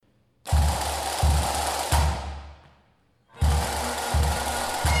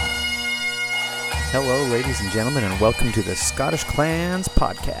Hello, ladies and gentlemen, and welcome to the Scottish Clans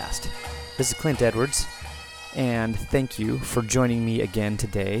podcast. This is Clint Edwards, and thank you for joining me again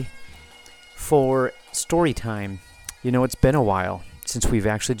today for story time. You know, it's been a while since we've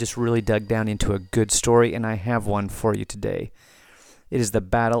actually just really dug down into a good story, and I have one for you today. It is the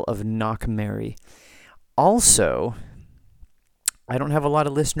Battle of Knockmerry. Also, I don't have a lot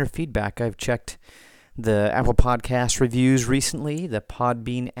of listener feedback. I've checked the Apple Podcast reviews recently, the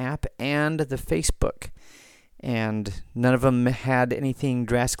Podbean app, and the Facebook. And none of them had anything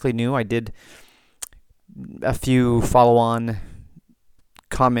drastically new. I did a few follow-on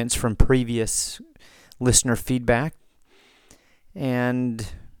comments from previous listener feedback, and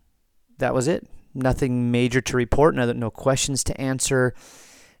that was it. Nothing major to report, no questions to answer,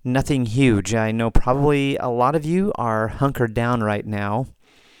 nothing huge. I know probably a lot of you are hunkered down right now.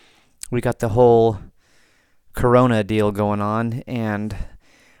 We got the whole Corona deal going on, and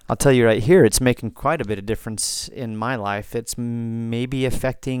I'll tell you right here, it's making quite a bit of difference in my life. It's maybe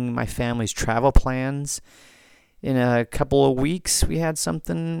affecting my family's travel plans. In a couple of weeks, we had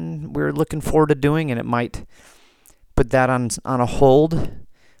something we were looking forward to doing, and it might put that on a hold,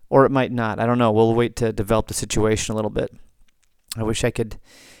 or it might not. I don't know. We'll wait to develop the situation a little bit. I wish I could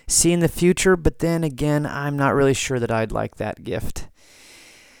see in the future, but then again, I'm not really sure that I'd like that gift.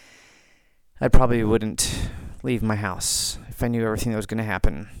 I probably wouldn't leave my house if I knew everything that was going to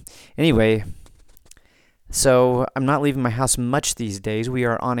happen. Anyway, so I'm not leaving my house much these days. We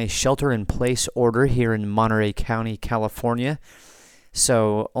are on a shelter-in-place order here in Monterey County, California.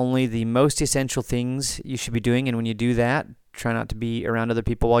 So only the most essential things you should be doing, and when you do that, try not to be around other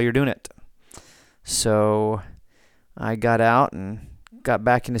people while you're doing it. So I got out and got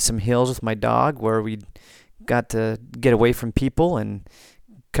back into some hills with my dog where we got to get away from people and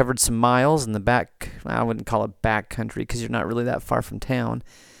covered some miles in the back. I wouldn't call it back country because you're not really that far from town.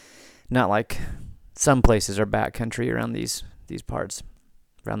 Not like some places are back country around these parts,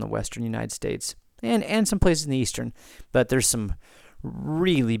 around the western United States, and some places in the eastern. But there's some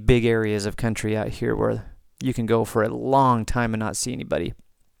really big areas of country out here where you can go for a long time and not see anybody.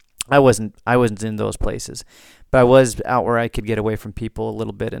 I wasn't in those places, but I was out where I could get away from people a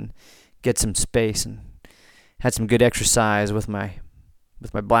little bit and get some space, and had some good exercise with my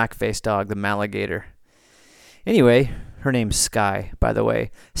black-faced dog, the Maligator. Anyway, her name's Skye, by the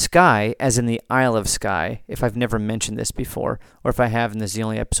way. Skye, as in the Isle of Skye, if I've never mentioned this before, or if I have and this is the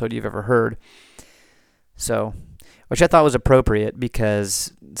only episode you've ever heard. So, which I thought was appropriate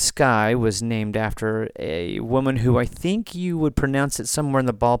because Skye was named after a woman who I think you would pronounce it somewhere in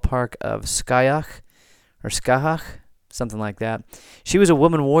the ballpark of Skyach, or Skahach, something like that. She was a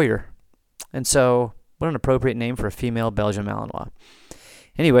woman warrior, and so what an appropriate name for a female Belgian Malinois.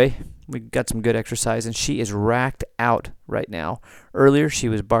 Anyway, we got some good exercise, and she is racked out right now. Earlier, she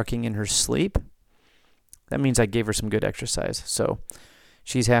was barking in her sleep. That means I gave her some good exercise. So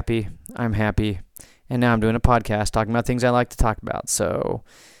she's happy, I'm happy, and now I'm doing a podcast talking about things I like to talk about. So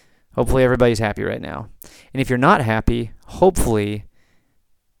hopefully everybody's happy right now. And if you're not happy, hopefully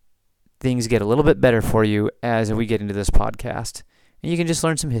things get a little bit better for you as we get into this podcast, and you can just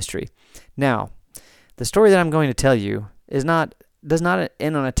learn some history. Now, the story that I'm going to tell you does not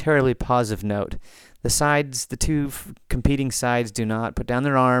end on a terribly positive note. The two competing sides do not put down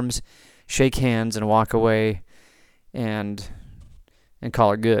their arms, shake hands, and walk away and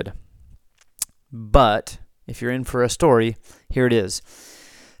call it good. But if you're in for a story, here it is.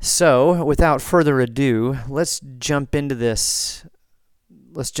 So, without further ado, let's jump into this.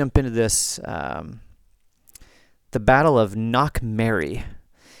 The Battle of Knockmerry.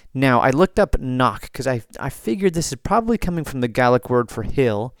 Now, I looked up knock because I figured this is probably coming from the Gaelic word for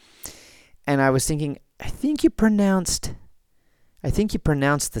hill, and I was thinking, I think you pronounced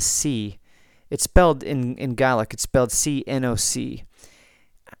the C. It's spelled in Gaelic. It's spelled C-N-O-C.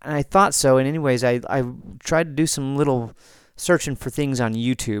 And I thought so, and anyways, I tried to do some little searching for things on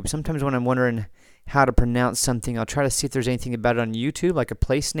YouTube. Sometimes when I'm wondering how to pronounce something, I'll try to see if there's anything about it on YouTube, like a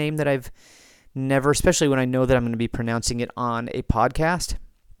place name that I've never, especially when I know that I'm going to be pronouncing it on a podcast.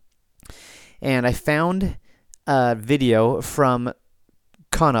 And I found a video from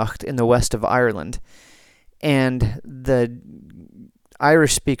Connacht in the west of Ireland. And the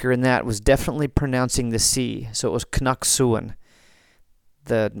Irish speaker in that was definitely pronouncing the C. So it was Knocksuin,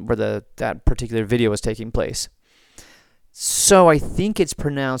 where that particular video was taking place. So I think it's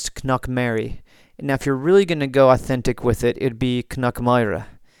pronounced Knockmerry. Now, if you're really going to go authentic with it, it'd be Knockmyra.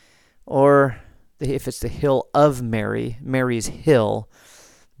 Or if it's the hill of Mary, Mary's hill,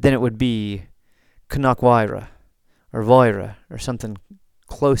 then it would be Knockwyra or Voira or something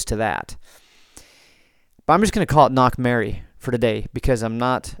close to that. But I'm just going to call it Knockmerry for today, because I'm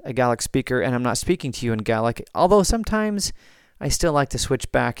not a Gaelic speaker and I'm not speaking to you in Gaelic, although sometimes I still like to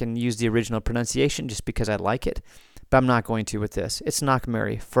switch back and use the original pronunciation just because I like it, but I'm not going to with this. It's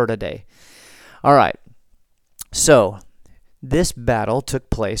Knockmerry for today. All right, so this battle took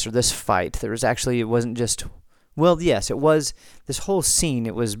place, or this fight, it wasn't just, well, yes, it was this whole scene.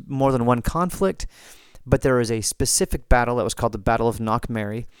 It was more than one conflict, but there was a specific battle that was called the Battle of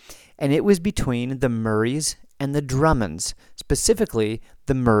Knockmerry, and it was between the Murrays and the Drummonds, specifically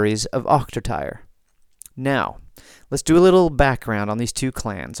the Murrays of Ochtertyre. Now, let's do a little background on these two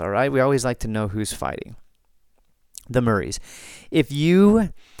clans, all right? We always like to know who's fighting. The Murrays. If you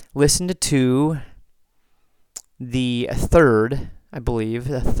listened to the third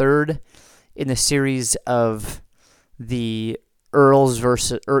in the series of the earls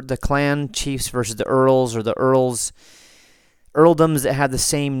versus, or the clan chiefs versus the earls, or the earldoms that had the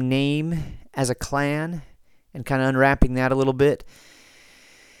same name as a clan, and kind of unwrapping that a little bit,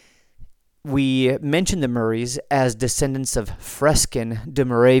 we mentioned the Murrays as descendants of Freskin de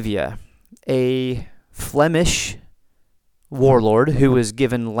Moravia, a Flemish warlord who was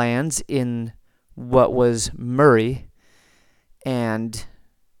given lands in what was Murray, and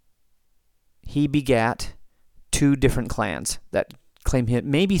he begat two different clans that claim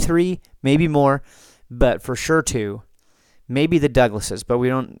him, maybe three, maybe more, but for sure two. Maybe the Douglases, but we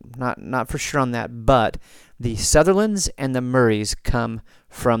not for sure on that. But the Sutherlands and the Murrays come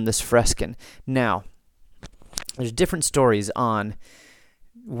from this Freskin. Now, there's different stories on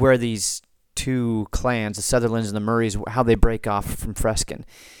where these two clans, the Sutherlands and the Murrays, how they break off from Freskin.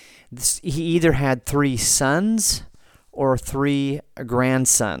 He either had 3 sons or 3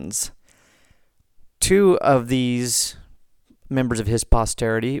 grandsons. 2 of these members of his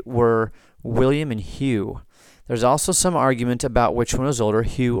posterity were William and Hugh. There's also some argument about which one was older,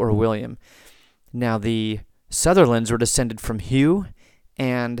 Hugh or William. Now, the Sutherlands were descended from Hugh,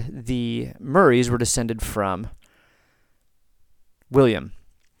 and the Murrays were descended from William.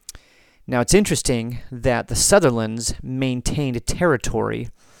 Now, it's interesting that the Sutherlands maintained territory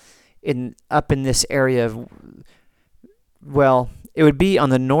up in this area of, well, it would be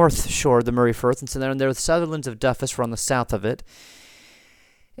on the north shore of the Murray Firth, and so then the Sutherlands of Duffus were on the south of it.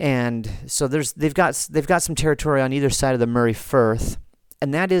 And so they've got some territory on either side of the Murray Firth,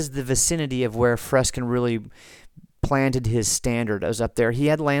 and that is the vicinity of where Freskin really planted his standard. It was up there. He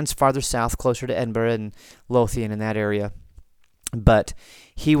had lands farther south, closer to Edinburgh and Lothian in that area, but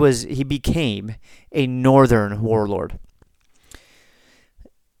he became a northern warlord.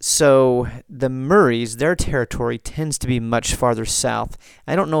 So the Murrays, their territory tends to be much farther south.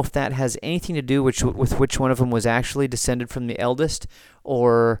 I don't know if that has anything to do with which one of them was actually descended from the eldest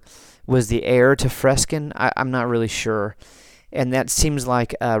or was the heir to Freskin. I'm not really sure. And that seems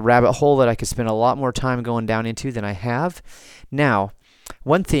like a rabbit hole that I could spend a lot more time going down into than I have. Now,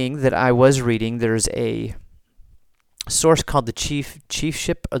 one thing that I was reading, there's a source called the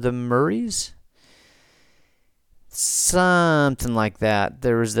Chiefship of the Murrays. Something like that.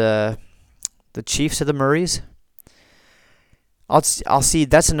 There was the Chiefs of the Murrays. I'll see.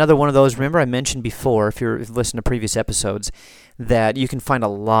 That's another one of those. Remember, I mentioned before, if you've listened to previous episodes, that you can find a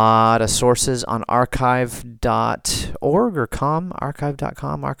lot of sources on archive.org or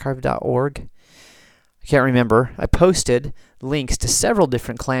archive.org. I can't remember. I posted links to several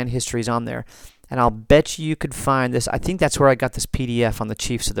different clan histories on there, and I'll bet you could find this. I think that's where I got this PDF on the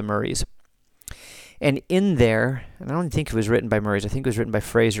Chiefs of the Murrays. And in there, and I don't think it was written by Murrays, I think it was written by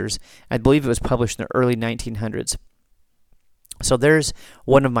Frasers. I believe it was published in the early 1900s. So there's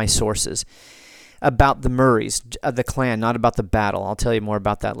one of my sources about the Murrays, the clan, not about the battle. I'll tell you more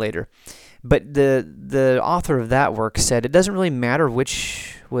about that later. But the author of that work said it doesn't really matter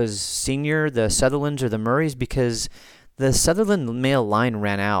which was senior, the Sutherlands or the Murrays, because the Sutherland male line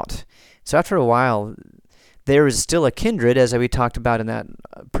ran out. So after a while, there was still a kindred, as we talked about in that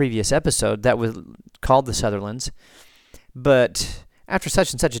previous episode, that was called the Sutherlands. But after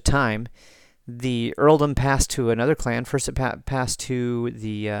such and such a time, the earldom passed to another clan. First it passed to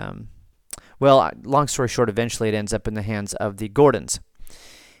the, long story short, eventually it ends up in the hands of the Gordons.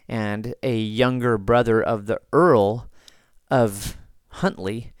 And a younger brother of the Earl of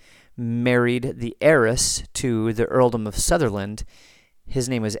Huntly married the heiress to the earldom of Sutherland. His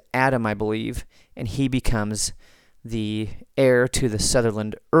name was Adam, I believe, and he becomes the heir to the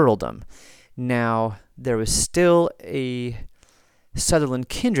Sutherland earldom. Now, there was still a Sutherland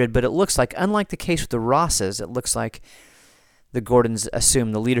kindred, but it looks like, unlike the case with the Rosses, it looks like the Gordons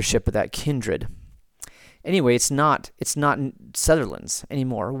assumed the leadership of that kindred. Anyway, it's not Sutherlands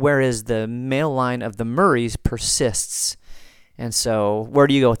anymore, whereas the male line of the Murrays persists. And so, where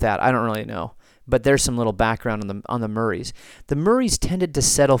do you go with that? I don't really know. But there's some little background on the Murrays. The Murrays tended to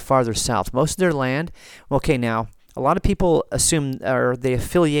settle farther south. Most of their land, okay, now, a lot of people assume, or they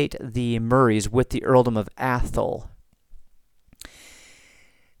affiliate the Murrays with the earldom of Atholl.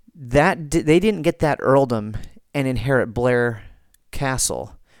 They didn't get that earldom and inherit Blair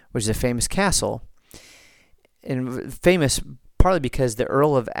Castle, which is a famous castle, and famous partly because the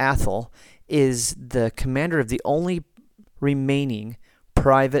Earl of Atholl is the commander of the only remaining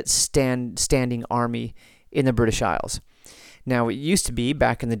private standing army in the British Isles. Now, it used to be,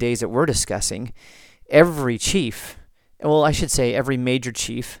 back in the days that we're discussing, every chief, well, I should say every major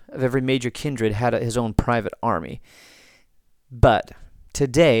chief of every major kindred had his own private army. But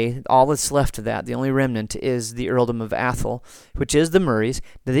today, all that's left of that, the only remnant, is the earldom of Atholl, which is the Murrays.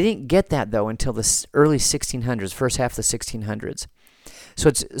 Now, they didn't get that, though, until the early 1600s, first half of the 1600s. So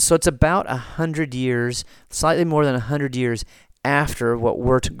it's about 100 years, slightly more than 100 years after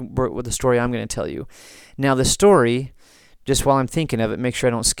what the story I'm going to tell you. Now, the story, just while I'm thinking of it, make sure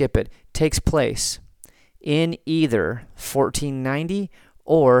I don't skip it, takes place in either 1490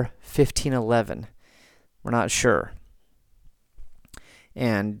 or 1511. We're not sure.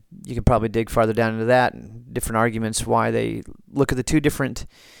 And you can probably dig farther down into that and different arguments why they look at the two different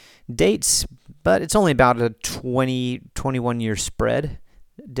dates, but it's only about a 21 year spread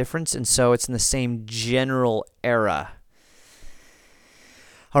difference, and so it's in the same general era.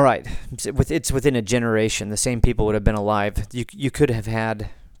 All right, it's within a generation. The same people would have been alive. You could have had,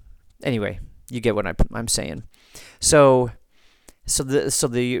 anyway. You get what I'm saying. So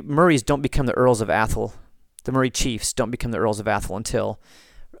the Murrays don't become the Earls of Atholl. The Murray chiefs don't become the Earls of Atholl until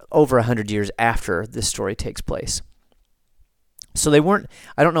over 100 years after this story takes place. So they weren't.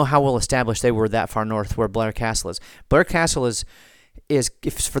 I don't know how well established they were that far north where Blair Castle is. Blair Castle is if,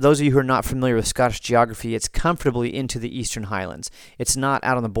 for those of you who are not familiar with Scottish geography, it's comfortably into the Eastern Highlands. It's not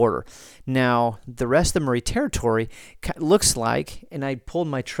out on the border. Now, the rest of the Murray territory looks like, and I pulled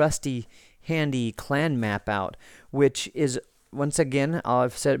my trusty, handy clan map out, which is, once again,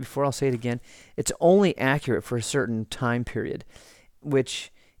 I've said it before, I'll say it again, it's only accurate for a certain time period,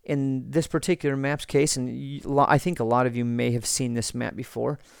 which in this particular map's case, and I think a lot of you may have seen this map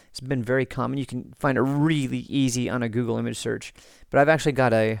before. It's been very common. You can find it really easy on a Google image search. But I've actually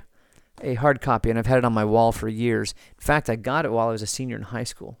got a hard copy, and I've had it on my wall for years. In fact, I got it while I was a senior in high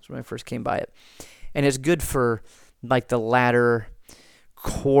school. That's when I first came by it. And it's good for like the latter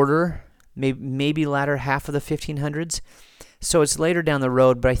quarter, maybe latter half of the 1500s. So it's later down the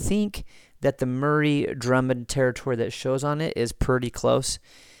road, but I think that the Murray Drummond territory that shows on it is pretty close.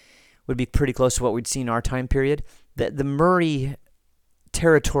 Would be pretty close to what we'd see in our time period. The Murray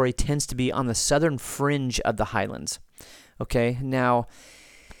territory tends to be on the southern fringe of the Highlands. Okay, now,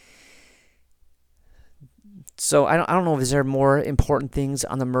 so I don't know if there more important things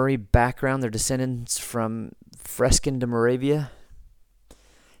on the Murray background. They're descendants from Freskin to Moravia.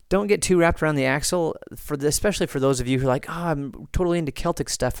 Don't get too wrapped around the axle, especially for those of you who are like, oh, I'm totally into Celtic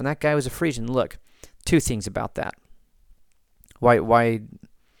stuff, and that guy was a Frisian. Look, two things about that. Why?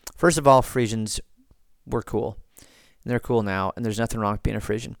 First of all, Frisians were cool. And they're cool now, and there's nothing wrong with being a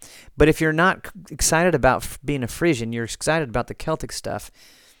Frisian. But if you're not excited about being a Frisian, you're excited about the Celtic stuff,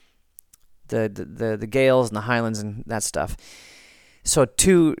 the Gaels and the Highlands and that stuff. So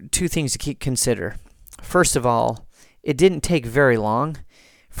two things to consider. First of all, it didn't take very long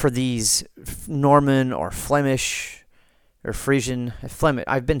for these Norman or Flemish or Frisian,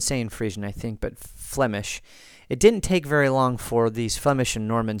 I've been saying Frisian, I think, but Flemish. It didn't take very long for these Flemish and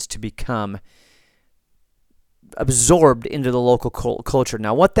Normans to become absorbed into the local culture.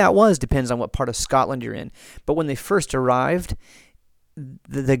 Now, what that was depends on what part of Scotland you're in. But when they first arrived,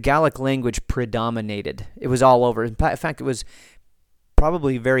 the Gaelic language predominated. It was all over. In fact, it was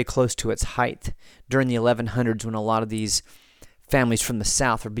probably very close to its height during the 1100s when a lot of these families from the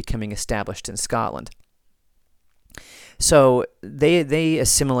south were becoming established in Scotland. So they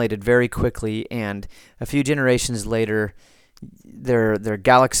assimilated very quickly, and a few generations later, they're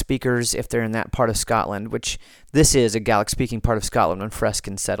Gaelic speakers if they're in that part of Scotland, which this is a Gaelic-speaking part of Scotland when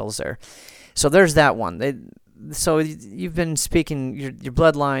Freskin settles there. So there's that one. So you've been speaking your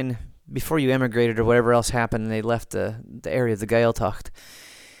bloodline before you emigrated or whatever else happened, and they left the area of the Gaeltacht.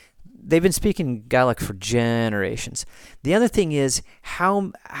 They've been speaking Gaelic for generations. The other thing is,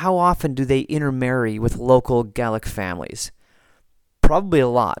 how often do they intermarry with local Gaelic families? Probably a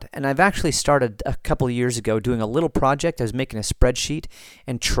lot. And I've actually started a couple of years ago doing a little project. I was making a spreadsheet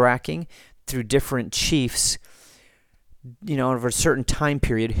and tracking through different chiefs, over a certain time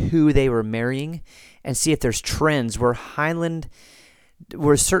period, who they were marrying, and see if there's trends where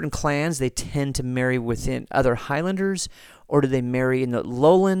certain clans, they tend to marry within other Highlanders, or did they marry in the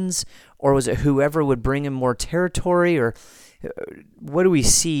lowlands, or was it whoever would bring him more territory, or what do we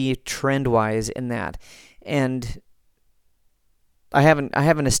see trend-wise in that? And I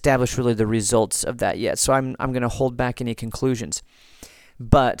haven't established really the results of that yet, so I'm going to hold back any conclusions.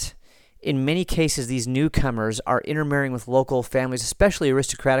 But in many cases, these newcomers are intermarrying with local families, especially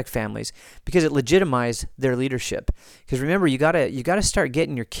aristocratic families, because it legitimized their leadership. Because remember, you gotta start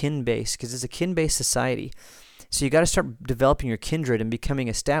getting your kin base, because it's a kin-based society. So you got to start developing your kindred and becoming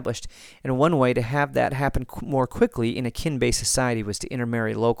established. And one way to have that happen more quickly in a kin-based society was to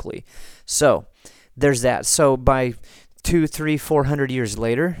intermarry locally. So there's that. So by 200, 300, 400 years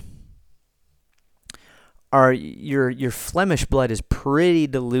later, your Flemish blood is pretty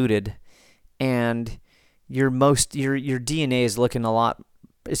diluted, and your DNA is looking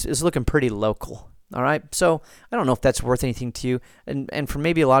is looking pretty local. All right. So I don't know if that's worth anything to you, and for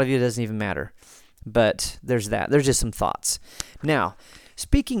maybe a lot of you, it doesn't even matter. But there's that. There's just some thoughts. Now,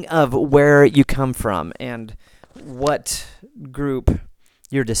 speaking of where you come from and what group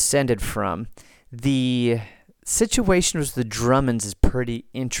you're descended from, the situation with the Drummonds is pretty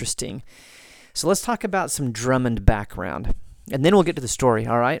interesting. So let's talk about some Drummond background, and then we'll get to the story,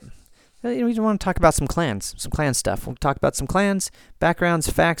 all right? We want to talk about some clan stuff. We'll talk about some clans, backgrounds,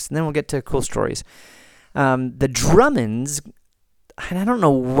 facts, and then we'll get to cool stories. The Drummonds, and I don't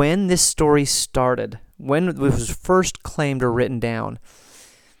know when this story started, when it was first claimed or written down,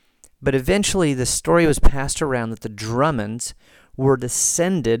 but eventually the story was passed around that the Drummonds were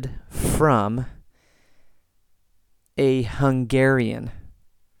descended from a Hungarian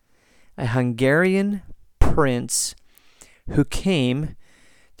prince who came.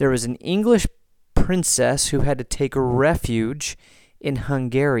 There was an English princess who had to take refuge in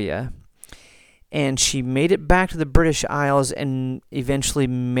Hungary, and she made it back to the British Isles and eventually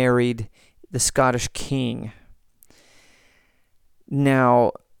married the Scottish king.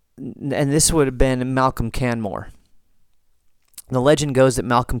 Now, and this would have been Malcolm Canmore. The legend goes that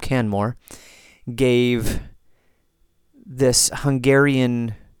Malcolm Canmore gave this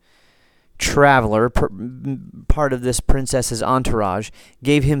Hungarian traveler, part of this princess's entourage,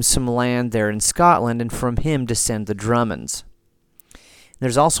 gave him some land there in Scotland, and from him descend the Drummonds.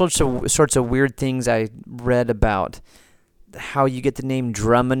 There's all sorts of weird things I read about how you get the name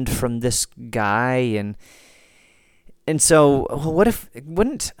Drummond from this guy, and so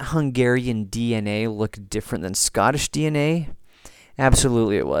wouldn't Hungarian DNA look different than Scottish DNA?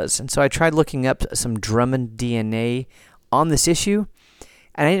 Absolutely it was. And so I tried looking up some Drummond DNA on this issue,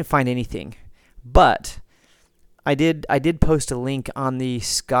 and I didn't find anything. But I did post a link on the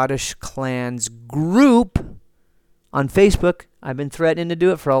Scottish Clans group on Facebook. I've been threatening to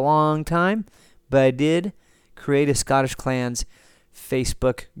do it for a long time, but I did create a Scottish Clans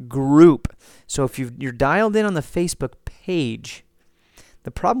Facebook group. So if you're dialed in on the Facebook page,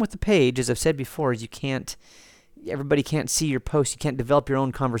 the problem with the page, as I've said before, is everybody can't see your post. You can't develop your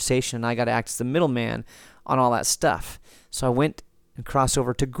own conversation, and I got to act as the middleman on all that stuff. So I went and crossed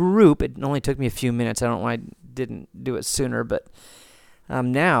over to group. It only took me a few minutes. I don't know why I didn't do it sooner, but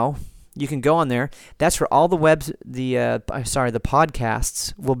now you can go on there. That's where all the the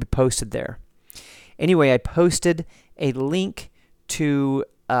podcasts will be posted there. Anyway, I posted a link to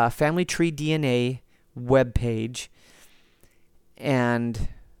Family Tree DNA webpage, and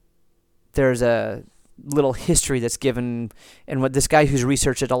there's a little history that's given, and what this guy who's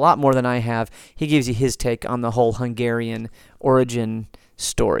researched it a lot more than I have, he gives you his take on the whole Hungarian origin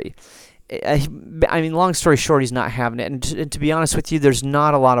story. I mean, long story short, he's not having it. And to be honest with you, there's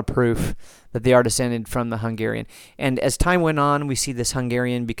not a lot of proof that they are descended from the Hungarian. And as time went on, we see this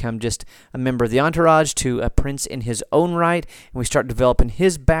Hungarian become just a member of the entourage to a prince in his own right, and we start developing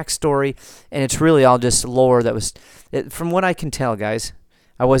his backstory, and it's really all just lore that was, from what I can tell, guys,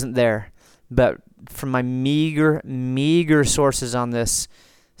 I wasn't there, but from my meager sources on this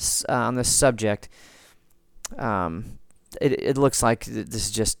subject, it looks like this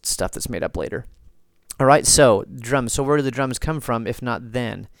is just stuff that's made up later. All right, so drums. So where do the drums come from, if not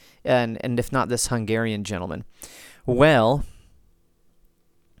then, and if not this Hungarian gentleman? Well,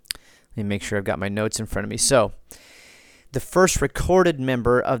 let me make sure I've got my notes in front of me. So the first recorded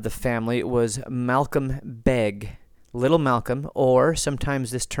member of the family was Malcolm Beg, Little Malcolm, or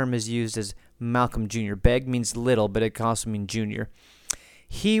sometimes this term is used as Malcolm Jr. Beg means little, but it can also mean junior.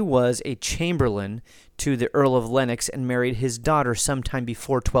 He was a chamberlain to the Earl of Lennox and married his daughter sometime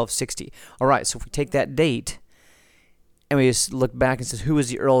before 1260. All right, so if we take that date and we just look back and says, who was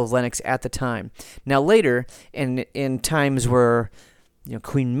the Earl of Lennox at the time? Now later, in times where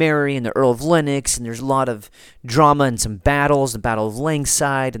Queen Mary and the Earl of Lennox, and there's a lot of drama and some battles, the Battle of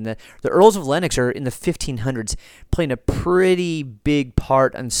Langside, and the Earls of Lennox are in the 1500s playing a pretty big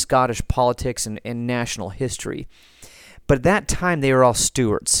part in Scottish politics and national history. But at that time, they were all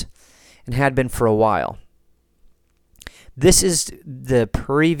Stuarts and had been for a while. This is the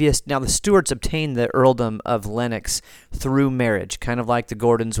previous... Now, the Stuarts obtained the earldom of Lennox through marriage, kind of like the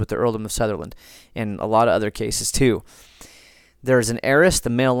Gordons with the earldom of Sutherland, and a lot of other cases, too. There's an heiress, the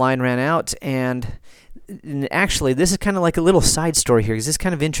male line ran out, and actually, this is kind of like a little side story here, because this is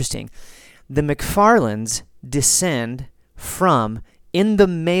kind of interesting. The McFarlands descend from, in the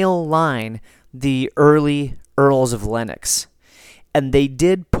male line, the early Earls of Lennox. And they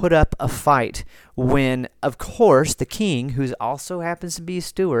did put up a fight when, of course, the king, who also happens to be a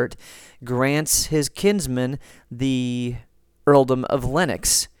Stuart, grants his kinsman the earldom of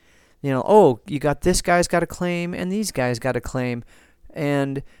Lennox. You got this guy's got a claim and these guys got a claim.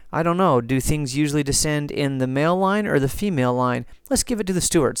 And I don't know, do things usually descend in the male line or the female line? Let's give it to the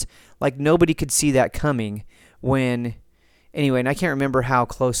Stuarts. Like, nobody could see that coming when... Anyway, and I can't remember how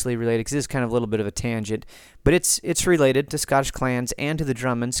closely related, because this is kind of a little bit of a tangent, but it's related to Scottish clans and to the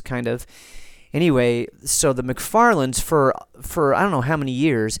Drummonds, kind of. Anyway, so the McFarlands, for I don't know how many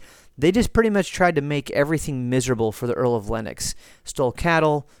years, they just pretty much tried to make everything miserable for the Earl of Lennox. Stole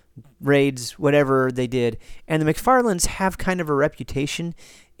cattle, raids, whatever they did. And the McFarlands have kind of a reputation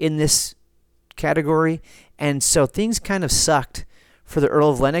in this category, and so things kind of sucked for the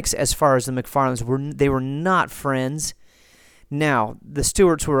Earl of Lennox as far as the McFarlands. They were not friends. Now, the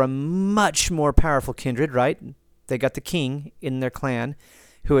Stuarts were a much more powerful kindred, right? They got the king in their clan,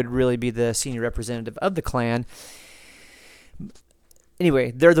 who would really be the senior representative of the clan.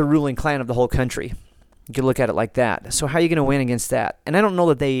 Anyway, they're the ruling clan of the whole country. You can look at it like that. So how are you going to win against that? And I don't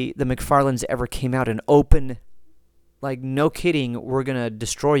know that the McFarlands ever came out in open, like, no kidding, we're going to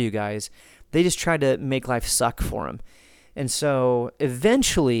destroy you guys. They just tried to make life suck for them. And so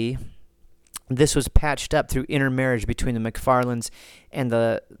eventually... This was patched up through intermarriage between the McFarlands and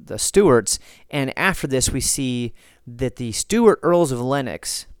the Stuarts. And after this, we see that the Stuart Earls of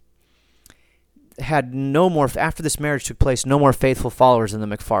Lennox had no more, after this marriage took place, no more faithful followers than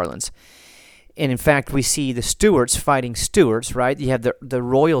the McFarlands. And in fact, we see the Stuarts fighting Stuarts, right? You have the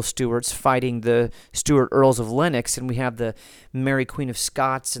royal Stuarts fighting the Stuart Earls of Lennox, and we have the Mary Queen of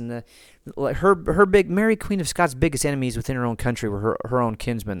Scots, and her big Mary Queen of Scots' biggest enemies within her own country were her own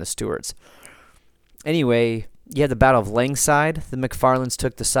kinsmen, the Stuarts. Anyway, you had the Battle of Langside. The McFarlands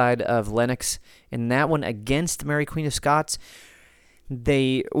took the side of Lennox in that one against the Mary Queen of Scots.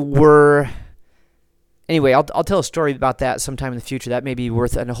 They were... Anyway, I'll tell a story about that sometime in the future. That may be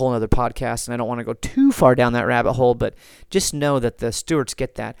worth a whole other podcast, and I don't want to go too far down that rabbit hole, but just know that the Stuarts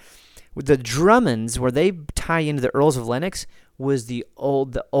get that. The Drummonds, where they tie into the Earls of Lennox, was the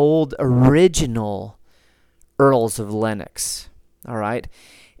old original Earls of Lennox. All right?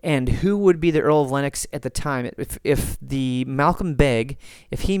 And who would be the Earl of Lennox at the time? If the Malcolm Beg,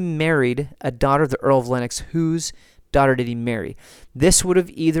 if he married a daughter of the Earl of Lennox, whose daughter did he marry? This would have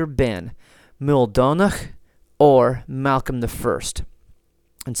either been Muldoonach or Malcolm I.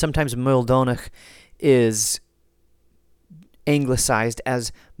 And sometimes Muldoonach is anglicized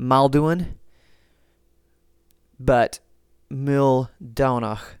as Malduin, but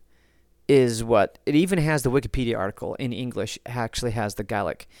Muldoonach is what it even has. The Wikipedia article in English actually has the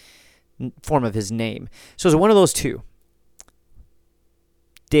Gaelic form of his name. So it's one of those two.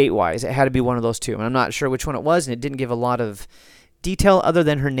 Date-wise, it had to be one of those two. And I'm not sure which one it was, and it didn't give a lot of detail other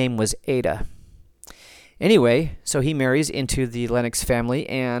than her name was Ada. Anyway, so he marries into the Lennox family,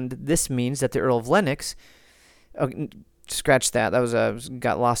 and this means that the Earl of Lennox... scratch that. That was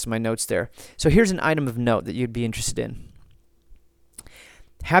got lost in my notes there. So here's an item of note that you'd be interested in.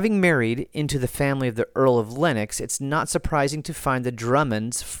 Having married into the family of the Earl of Lennox, it's not surprising to find the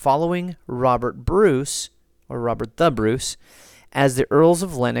Drummonds following Robert Bruce, or Robert the Bruce, as the Earls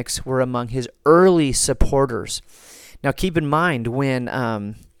of Lennox were among his early supporters. Now keep in mind when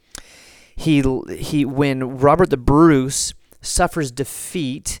when Robert the Bruce suffers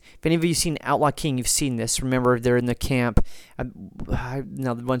defeat. If any of you have seen Outlaw King, you've seen this. Remember, they're in the camp.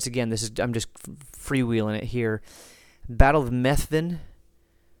 Now, once again, I'm just freewheeling it here. Battle of Methven.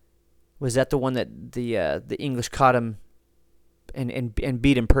 Was that the one that the English caught him and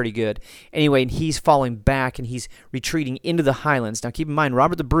beat him pretty good? Anyway, and he's falling back and he's retreating into the Highlands. Now, keep in mind,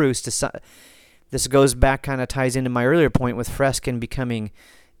 Robert the Bruce. This goes back, kind of ties into my earlier point with Freskin becoming.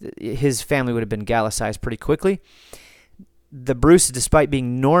 His family would have been Gallicized pretty quickly. The Bruces, despite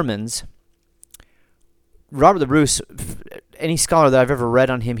being Normans, Robert the Bruce, any scholar that I've ever read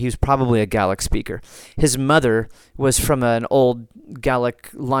on him, he was probably a Gaelic speaker. His mother was from an old Gaelic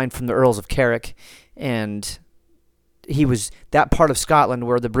line from the Earls of Carrick, and he was that part of Scotland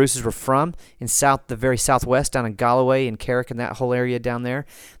where the Bruces were from, in the very southwest, down in Galloway and Carrick and that whole area down there.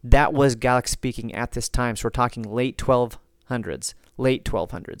 That was Gaelic speaking at this time. So we're talking late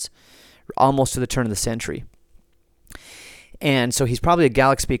 1200s, almost to the turn of the century. And so he's probably a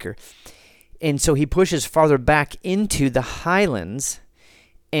Gaelic speaker. And so he pushes farther back into the Highlands,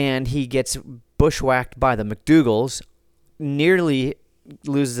 and he gets bushwhacked by the MacDougalls, nearly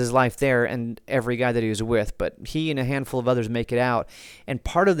loses his life there and every guy that he was with, but he and a handful of others make it out, and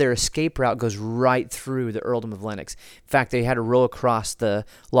part of their escape route goes right through the Earldom of Lennox. In fact, they had to row across the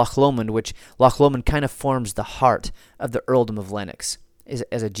Loch Lomond, which Loch Lomond kind of forms the heart of the Earldom of Lennox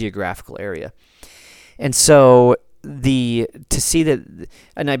as a geographical area. And so I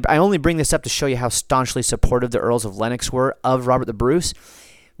only bring this up to show you how staunchly supportive the Earls of Lennox were of Robert the Bruce.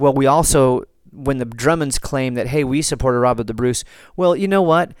 Well, we also, when the Drummonds claim that, hey, we supported Robert the Bruce, well, you know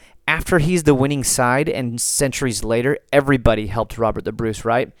what? After he's the winning side and centuries later, everybody helped Robert the Bruce,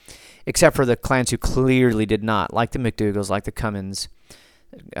 right? Except for the clans who clearly did not, like the MacDougalls, like the Cummins,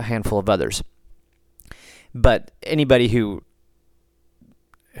 a handful of others. But anybody who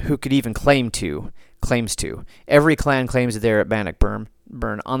could even claims to. Every clan claims that they're at Bannockburn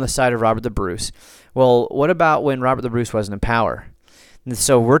on the side of Robert the Bruce. Well, what about when Robert the Bruce wasn't in power? And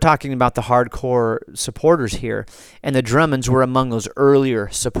so we're talking about the hardcore supporters here, and the Drummonds were among those earlier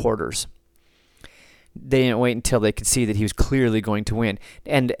supporters. They didn't wait until they could see that he was clearly going to win.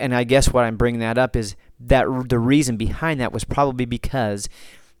 And I guess what I'm bringing that up is that the reason behind that was probably because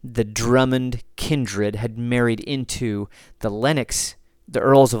the Drummond kindred had married into the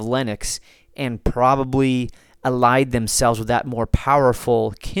Earls of Lennox, and probably allied themselves with that more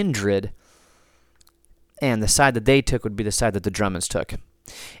powerful kindred, and the side that they took would be the side that the Drummonds took.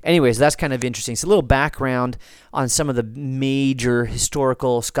 Anyways, that's kind of interesting. It's a little background on some of the major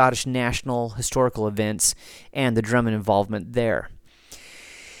historical, Scottish national historical events and the Drummond involvement there.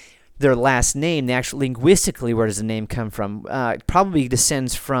 Their last name, linguistically, where does the name come from? It probably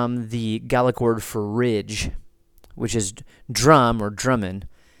descends from the Gaelic word for ridge, which is drum or Drummond,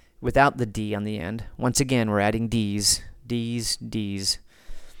 without the D on the end. Once again, we're adding D's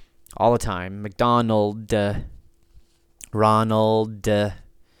all the time. McDonald, Ronald.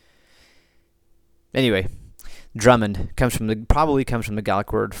 Anyway, Drummond probably comes from the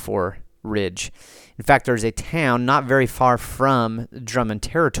Gaelic word for ridge. In fact, there's a town not very far from Drummond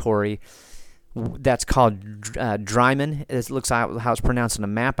territory that's called Drymon. It looks like how it's pronounced on a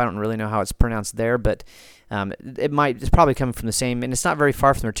map. I don't really know how it's pronounced there, but it's probably coming from the same, and it's not very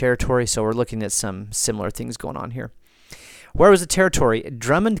far from their territory, so we're looking at some similar things going on here. Where was the territory?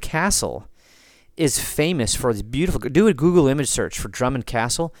 Drummond Castle is famous for these beautiful... Do a Google image search for Drummond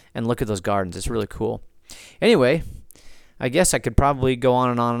Castle and look at those gardens. It's really cool. Anyway, I guess I could probably go on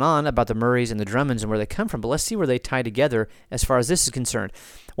and on and on about the Murrays and the Drummonds and where they come from, but let's see where they tie together as far as this is concerned.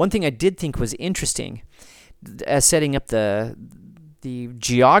 One thing I did think was interesting as setting up the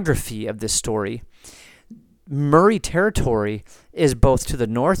geography of this story, Murray territory is both to the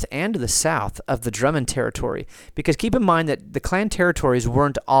north and to the south of the Drummond territory. Because keep in mind that the clan territories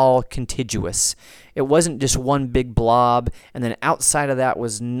weren't all contiguous. It wasn't just one big blob, and then outside of that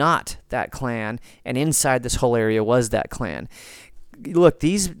was not that clan, and inside this whole area was that clan. Look,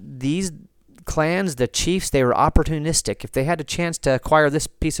 these clans, the chiefs, they were opportunistic. If they had a chance to acquire this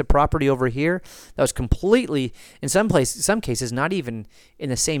piece of property over here, that was completely, in some cases, not even in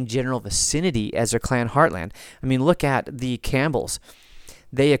the same general vicinity as their clan heartland. I mean, look at the Campbells.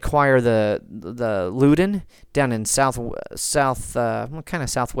 They acquire the Loudon down in southwest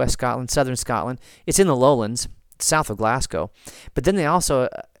Scotland, southern Scotland. It's in the lowlands, south of Glasgow. But then they also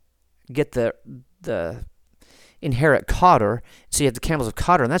get the inherit Cotter, so you have the Campbells of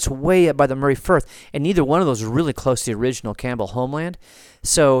Cotter, and that's way up by the Murray Firth, and neither one of those are really close to the original Campbell homeland.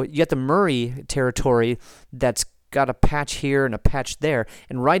 So you got the Murray territory that's got a patch here and a patch there,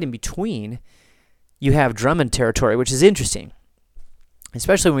 and right in between you have Drummond territory, which is interesting,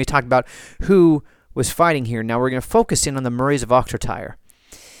 especially when we talk about who was fighting here. Now we're going to focus in on the Murrays of Auchtertyre.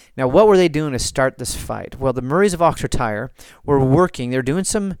 Now, what were they doing to start this fight? Well, the Murrays of Auchtertyre were working. They were doing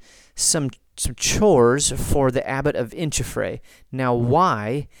some chores for the abbot of Incheffray. Now,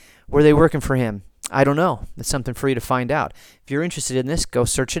 why were they working for him? I don't know. That's something for you to find out. If you're interested in this, go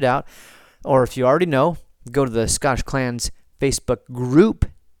search it out. Or if you already know, go to the Scottish Clans Facebook group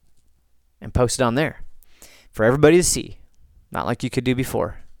and post it on there for everybody to see. Not like you could do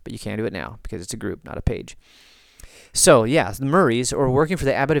before, but you can do it now because it's a group, not a page. So, yeah, the Murrays were working for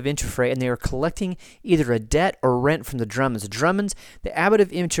the Abbot of Incheffray, and they were collecting either a debt or rent from the Drummonds. The Abbot of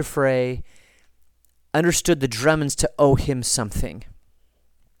Incheffray understood the Drummonds to owe him something,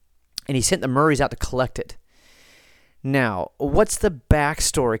 and he sent the Murrays out to collect it. Now, what's the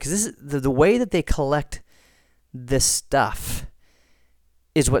backstory? Because this is the way that they collect this stuff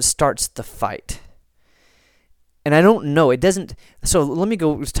is what starts the fight. And I don't know. It doesn't. So let me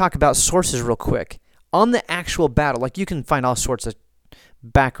go talk about sources real quick. On the actual battle, like you can find all sorts of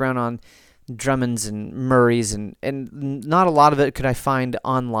background on Drummonds and Murrays, and not a lot of it could I find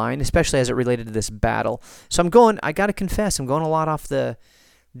online, especially as it related to this battle. So I got to confess, I'm going a lot off the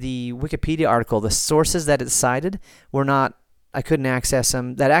Wikipedia article. The sources that it cited I couldn't access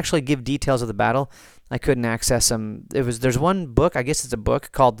them, that actually give details of the battle. I couldn't access them. There's one book, I guess it's a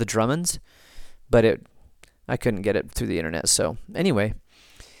book called The Drummonds, but I couldn't get it through the internet. So anyway,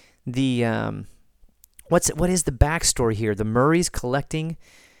 what is the backstory here? The Murrays collecting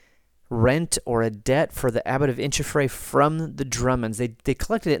rent or a debt for the Abbot of Incheffray from the Drummonds. They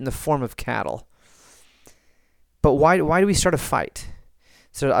collected it in the form of cattle. But why do we start a fight?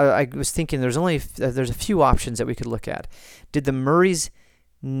 So I was thinking there's a few options that we could look at. Did the Murrays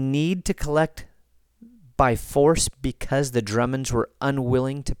need to collect by force because the Drummonds were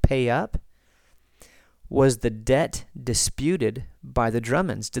unwilling to pay up? Was the debt disputed by the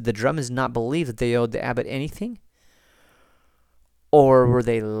Drummonds? Did the Drummonds not believe that they owed the Abbot anything? Or were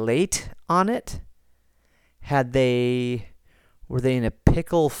they late on it? Were they in a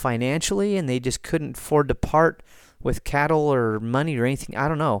pickle financially and they just couldn't afford to part with cattle or money or anything? I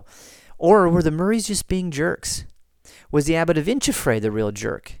don't know. Or were the Murrays just being jerks? Was the Abbot of Incheffray the real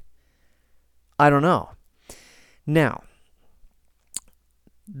jerk? I don't know. Now,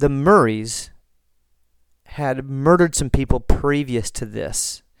 the Murrays had murdered some people previous to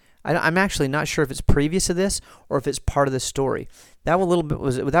this. I'm actually not sure if it's previous to this or if it's part of the story. That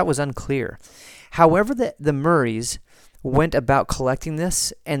was unclear. However, the Murrays went about collecting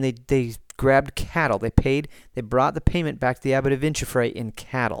this, and they grabbed cattle. They brought the payment back to the Abbot of Incheffray in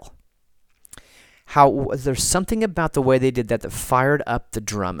cattle. There's something about the way they did that fired up the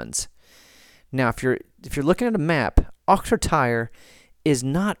Drummonds. Now, if you're looking at a map, Auchtertyre is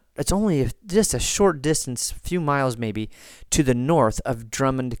not. It's only just a short distance, a few miles maybe, to the north of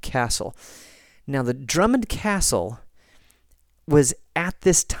Drummond Castle. Now, the Drummond Castle was at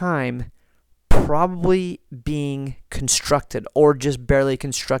this time probably being constructed or just barely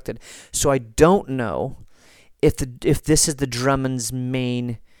constructed. So I don't know if this is the Drummonds'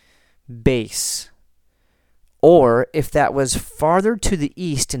 main base, or if that was farther to the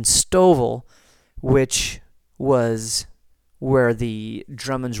east in Stovall, which was where the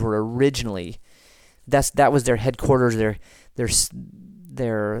Drummonds were originally. That was their headquarters,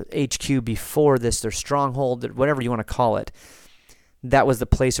 their HQ before this, their stronghold, whatever you want to call it. That was the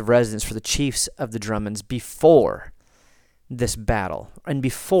place of residence for the chiefs of the Drummonds before this battle and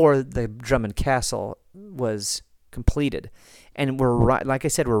before the Drummond Castle was completed. And like I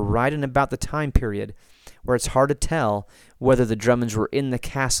said, we're right in about the time period where it's hard to tell whether the Drummonds were in the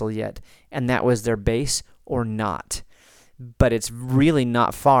castle yet and that was their base or not. But it's really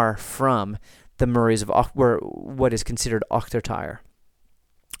not far from the Murrays of what is considered Auchtertyre.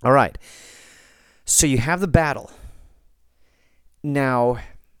 All right. So you have the battle. Now,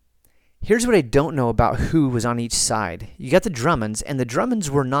 here's what I don't know about who was on each side. You got the Drummonds, and the Drummonds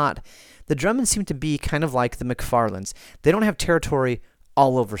seem to be kind of like the McFarlanes. They don't have territory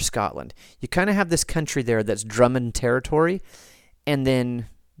all over Scotland. You kind of have this country there that's Drummond territory, and then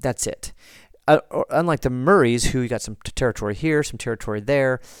that's it. Unlike the Murrays, who got some territory here, some territory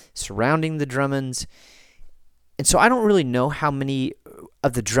there, surrounding the Drummonds. And so I don't really know how many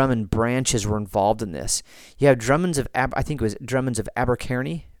of the Drummond branches were involved in this. You have Drummonds of Drummonds of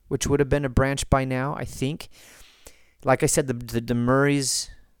Abercairny, which would have been a branch by now, I think. Like I said, the Murrays.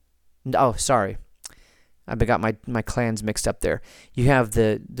 Oh, sorry, I got my clans mixed up there. You have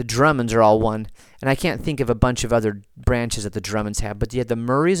the Drummonds are all one, and I can't think of a bunch of other branches that the Drummonds have. But you have the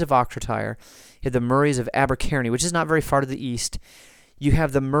Murrays of Auchtertyre, you have the Murrays of Abercairny, which is not very far to the east. You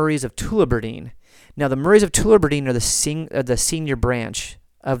have the Murrays of Tullibardine. Now, the Murrays of Tullibardine are the senior branch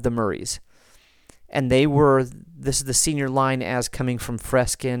of the Murrays. And this is the senior line as coming from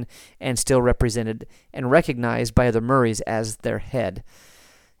Freskin and still represented and recognized by the Murrays as their head,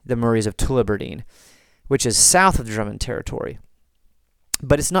 the Murrays of Tullibardine, which is south of the Drummond territory.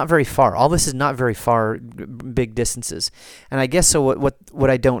 But it's not very far. All this is not very far, big distances. And I guess so what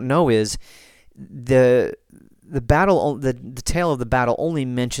I don't know is the battle, the tale of the battle only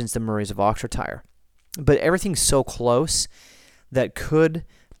mentions the Murrays of Auchtertyre. But everything's so close that could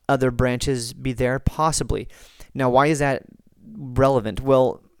other branches be there? Possibly. Now, why is that relevant?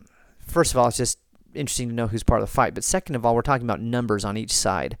 Well, first of all, it's just interesting to know who's part of the fight. But second of all, we're talking about numbers on each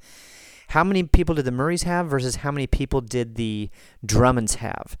side. How many people did the Murrays have versus how many people did the Drummonds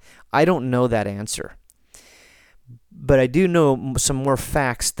have? I don't know that answer. But I do know some more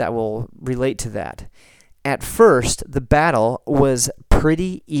facts that will relate to that. At first, the battle was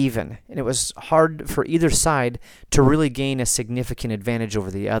pretty even, and it was hard for either side to really gain a significant advantage over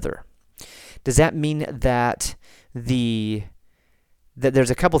the other. Does that mean that that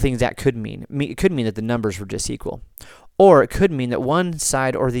there's a couple things that could mean? It could mean that the numbers were just equal. Or it could mean that one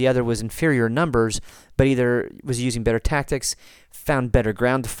side or the other was inferior in numbers, but either was using better tactics, found better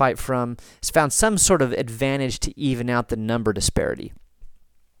ground to fight from, found some sort of advantage to even out the number disparity.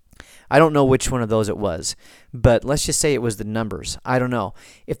 I don't know which one of those it was, but let's just say it was the numbers. I don't know.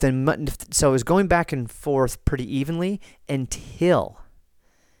 So it was going back and forth pretty evenly until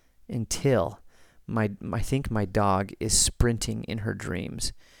I think my dog is sprinting in her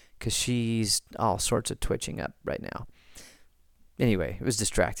dreams because she's all sorts of twitching up right now. Anyway, it was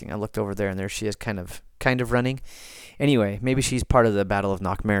distracting. I looked over there, and there she is kind of running. Anyway, maybe she's part of the Battle of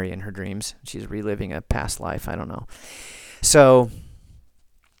Knockmerry in her dreams. She's reliving a past life. I don't know. So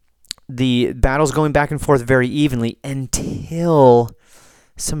the battle's going back and forth very evenly until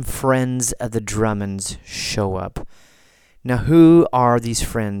some friends of the Drummonds show up. Now, who are these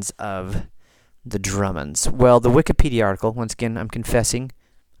friends of the Drummonds? Well, the Wikipedia article, once again, I'm confessing,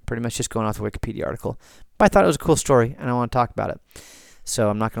 pretty much just going off the Wikipedia article, but I thought it was a cool story, and I want to talk about it. So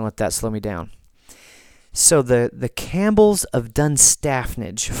I'm not going to let that slow me down. So the Campbells of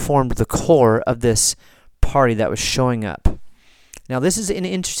Dunstaffnage formed the core of this party that was showing up. Now, this is an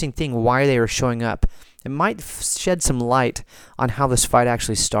interesting thing, why they were showing up. It might shed some light on how this fight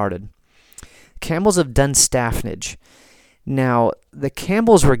actually started. Campbells of Dunstaffnage. Now, the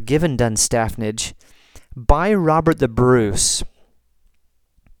Campbells were given Dunstaffnage by Robert the Bruce.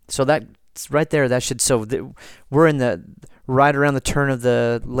 So that's right there. We're in right around the turn of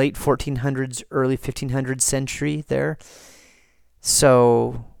the late 1400s, early 1500s century there.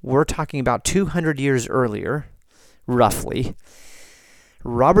 So we're talking about 200 years earlier, roughly.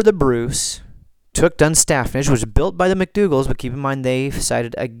 Robert the Bruce took Dunstaffnage, which was built by the MacDougalls, but keep in mind they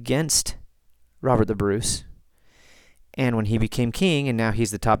sided against Robert the Bruce. And when he became king, and now he's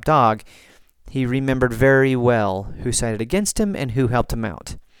the top dog, he remembered very well who sided against him and who helped him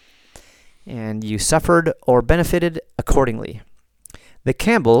out. And you suffered or benefited accordingly. The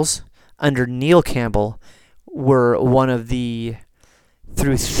Campbells, under Neil Campbell, were one of the,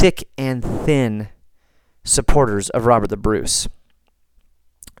 through thick and thin, supporters of Robert the Bruce.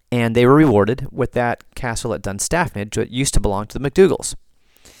 And they were rewarded with that castle at Dunstaffnage that used to belong to the MacDougalls.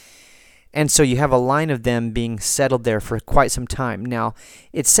 And so you have a line of them being settled there for quite some time. Now,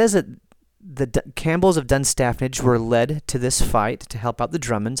 it says that the Campbells of Dunstaffnage were led to this fight to help out the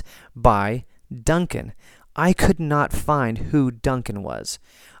Drummonds by Duncan. I could not find who Duncan was.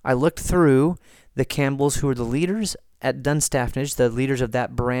 I looked through the Campbells who were the leaders at Dunstaffnage, the leaders of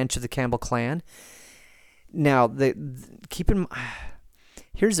that branch of the Campbell clan. Now,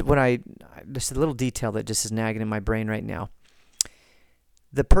 here's what just a little detail that just is nagging in my brain right now.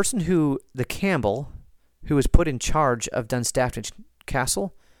 The Campbell who was put in charge of Dunstaffnage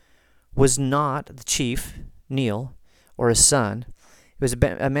Castle was not the chief, Neil, or his son. It was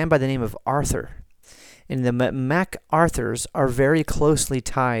a man by the name of Arthur. And the MacArthurs are very closely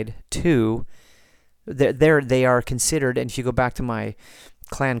tied to, they are considered, and if you go back to my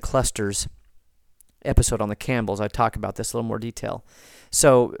clan clusters episode on the Campbells, I talk about this in a little more detail.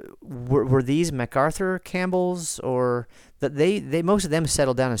 So were these MacArthur Campbells, or that they most of them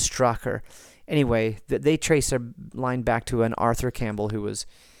settled down in Strachur? Anyway, they trace their line back to an Arthur Campbell who was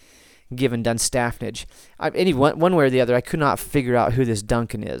given Dunstaffnage. One way or the other, I could not figure out who this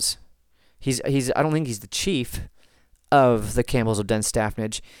Duncan is. I don't think he's the chief of the Campbells of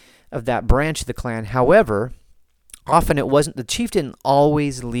Dunstaffnage, of that branch of the clan. However, often it wasn't, the chief didn't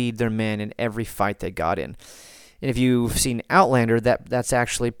always lead their men in every fight they got in. And if you've seen Outlander, that's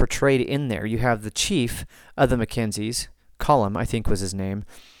actually portrayed in there. You have the chief of the Mackenzies, Cullum, I think was his name,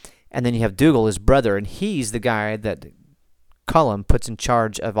 and then you have Dougal, his brother, and he's the guy that Cullum puts in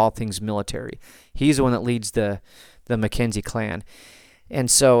charge of all things military. He's the one that leads the Mackenzie clan. And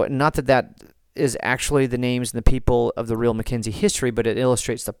so, not that is actually the names and the people of the real Mackenzie history, but it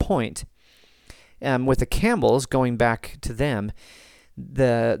illustrates the point. With the Campbells, going back to them,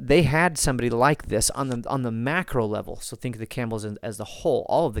 they had somebody like this on the macro level. So think of the Campbells as the whole,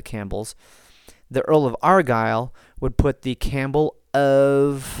 all of the Campbells. The Earl of Argyll would put the Campbell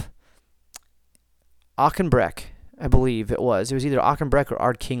of Auchenbreck, I believe it was. It was either Auchenbreck or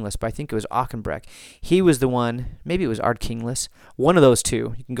Ard Kingless, but I think it was Auchenbreck. He was the one, maybe it was Ard Kingless, one of those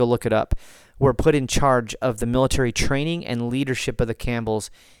two, you can go look it up, were put in charge of the military training and leadership of the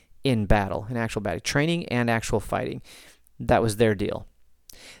Campbells in battle, in actual battle. Training and actual fighting. That was their deal.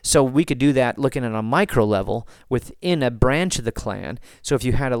 So we could do that looking at a micro level within a branch of the clan. So if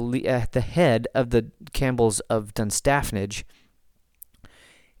you had the head of the Campbells of Dunstaffnage,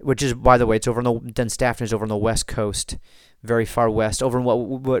 which is, by the way, it's over in Dunstaffnage over on the west coast, very far west, over in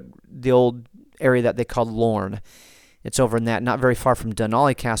what the old area that they called Lorne. It's over in that, not very far from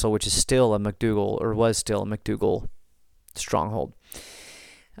Dunolly Castle, which is still a MacDougall, or was still a MacDougall stronghold.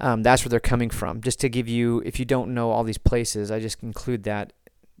 That's where they're coming from. Just to give you, if you don't know all these places, I just include that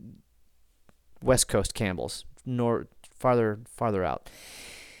west coast Campbells, farther out.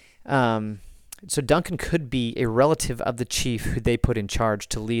 So Duncan could be a relative of the chief who they put in charge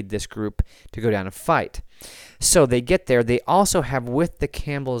to lead this group to go down and fight. So they get there. They also have with the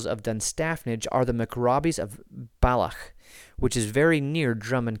Campbells of Dunstaffnage are the McRobbies of Ballach, which is very near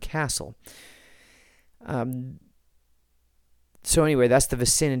Drummond Castle. So anyway, that's the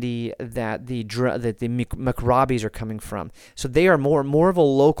vicinity that the McRobbies are coming from. So they are more of a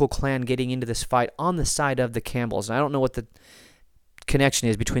local clan getting into this fight on the side of the Campbells. And I don't know what the connection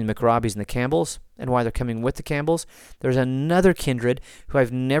is between the McRobbies and the Campbells and why they're coming with the Campbells. There's another kindred who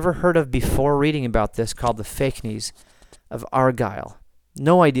I've never heard of before reading about this called the Fakenys of Argyll.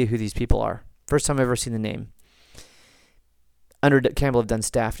 No idea who these people are. First time I've ever seen the name. Under Campbell of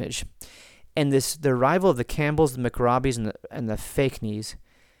Dunstaffnage. And the arrival of the Campbells, the McRobbies, and the Fakenys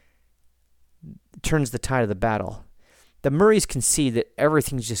turns the tide of the battle. The Murrays can see that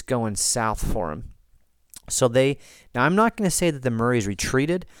everything's just going south for them. So now I'm not going to say that the Murrays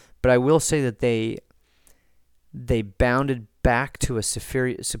retreated, but I will say that they bounded back to a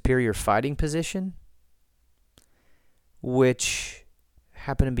superior fighting position, which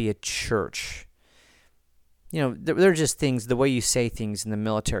happened to be a church. You know, they're just things, the way you say things in the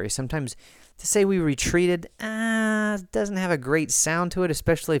military. Sometimes to say we retreated doesn't have a great sound to it,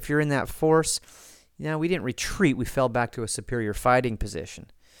 especially if you're in that force. You know, we didn't retreat, we fell back to a superior fighting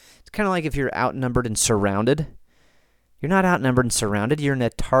position. It's kind of like if you're outnumbered and surrounded. You're not outnumbered and surrounded. You're in a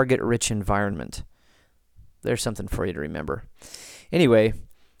target-rich environment. There's something for you to remember. Anyway,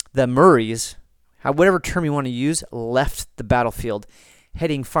 the Murrays, whatever term you want to use, left the battlefield,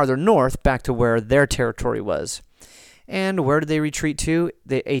 heading farther north back to where their territory was. And where did they retreat to?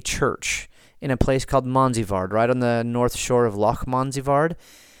 A church in a place called Monsivard, right on the north shore of Loch Monsivard.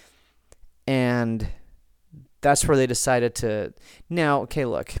 And that's where they decided to... Now,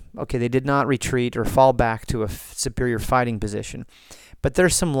 they did not retreat or fall back to a superior fighting position. But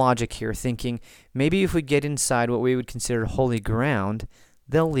there's some logic here, thinking maybe if we get inside what we would consider holy ground,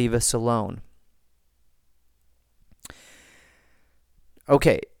 they'll leave us alone.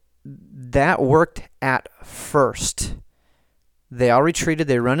 Okay, that worked at first. They all retreated.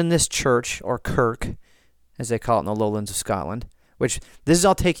 They run in this church, or kirk, as they call it in the lowlands of Scotland, which this is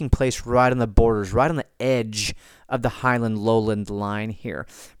all taking place right on the borders, right on the edge of the Highland Lowland line here.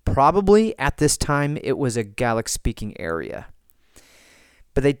 Probably at this time it was a Gaelic-speaking area.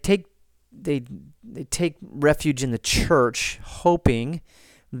 But they take refuge in the church, hoping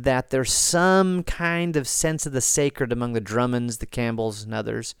that there's some kind of sense of the sacred among the Drummonds, the Campbells, and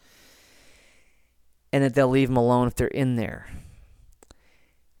others, and that they'll leave them alone if they're in there.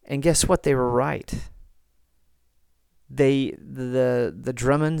 And guess what? They were right. The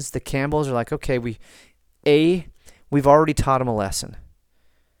Drummonds, the Campbells are like, okay, we've already taught them a lesson.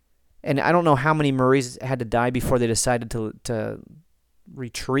 And I don't know how many Murrays had to die before they decided to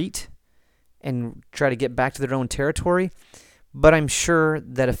retreat and try to get back to their own territory, but I'm sure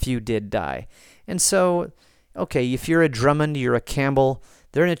that a few did die. And so, okay, if you're a Drummond, you're a Campbell,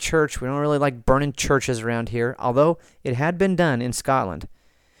 they're in a church. We don't really like burning churches around here, although it had been done in Scotland.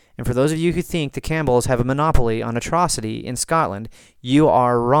 And for those of you who think the Campbells have a monopoly on atrocity in Scotland, you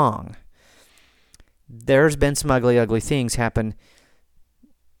are wrong. There's been some ugly, ugly things happen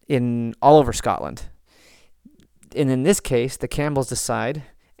in all over Scotland. And in this case, the Campbells decide,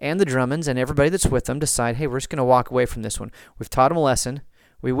 and the Drummonds and everybody that's with them decide, hey, we're just going to walk away from this one. We've taught them a lesson.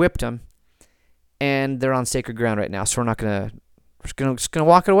 We whipped them, and they're on sacred ground right now. So we're just going to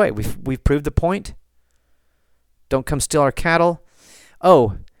walk it away. We've proved the point. Don't come steal our cattle.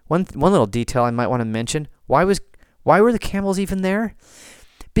 Oh, one little detail I might want to mention. Why were the Campbells even there?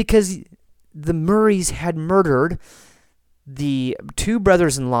 Because the Murrays had murdered the two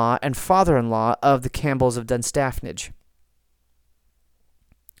brothers-in-law and father-in-law of the Campbells of Dunstaffnage.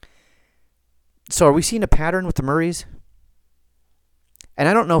 So are we seeing a pattern with the Murrays? And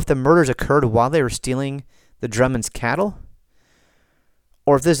I don't know if the murders occurred while they were stealing the Drummonds' cattle,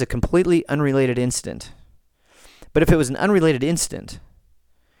 or if this is a completely unrelated incident. But if it was an unrelated incident,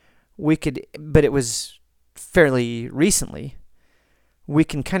 but it was fairly recently, we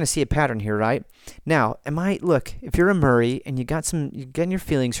can kind of see a pattern here, right? Now, if you're a Murray and you're getting your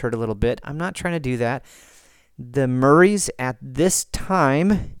feelings hurt a little bit, I'm not trying to do that. The Murrays at this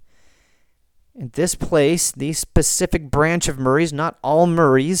time, in this place, the specific branch of Murrays, not all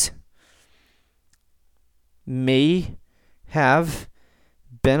Murrays, may have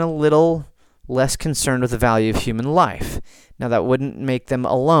been a little less concerned with the value of human life. Now, that wouldn't make them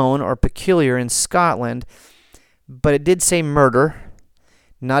alone or peculiar in Scotland, but it did say murder,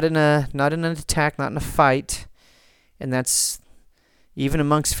 not in an attack, not in a fight, and that's even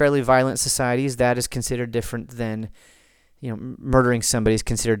amongst fairly violent societies, that is considered different than, murdering somebody is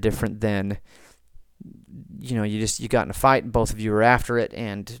considered different than, you got in a fight and both of you were after it,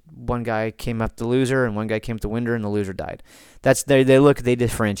 and one guy came up the loser and one guy came up the winner and the loser died. They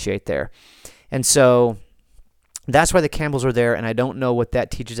differentiate there. And so that's why the Campbells are there, and I don't know what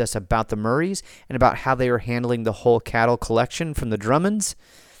that teaches us about the Murrays and about how they were handling the whole cattle collection from the Drummonds.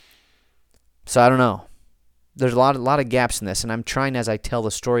 So I don't know. There's a lot of gaps in this, and I'm trying as I tell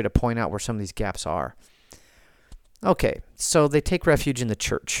the story to point out where some of these gaps are. Okay, so they take refuge in the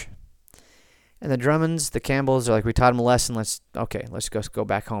church. And the Drummonds, the Campbells are like, we taught them a lesson, let's just go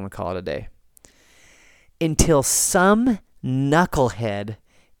back home and call it a day. Until some knucklehead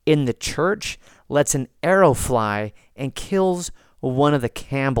in the church lets an arrow fly and kills one of the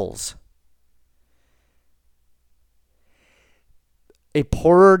Campbells. A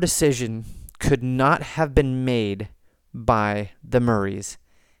poorer decision could not have been made by the Murrays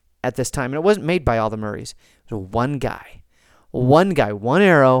at this time. And it wasn't made by all the Murrays. It was one guy, one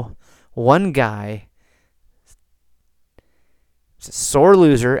arrow, one guy. It's a sore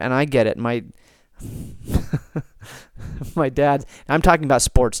loser, and I get it. My dad, I'm talking about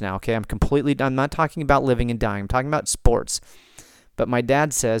sports now, okay? I'm not talking about living and dying. I'm talking about sports. But my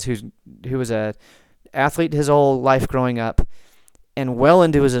dad says, who was a athlete his whole life growing up, and well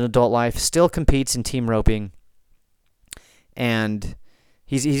into his adult life, still competes in team roping. And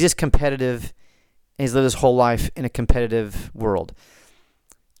he's just competitive. And he's lived his whole life in a competitive world.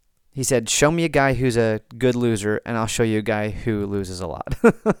 He said, show me a guy who's a good loser, and I'll show you a guy who loses a lot.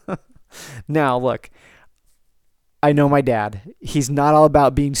 Now, look, I know my dad. He's not all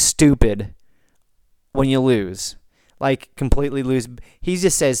about being stupid when you lose. Like, completely lose. He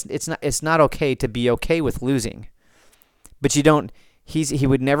just says it's not okay to be okay with losing. But you don't... He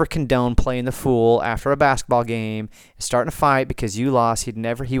would never condone playing the fool after a basketball game, starting a fight because you lost.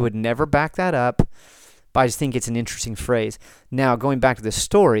 He would never back that up. But I just think it's an interesting phrase. Now, going back to this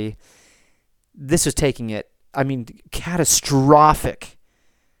story, this was taking it, catastrophic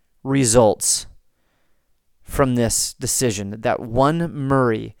results from this decision. That one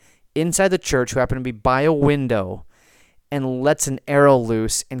Murray inside the church who happened to be by a window and lets an arrow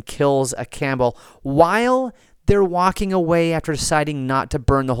loose and kills a Campbell while they're walking away after deciding not to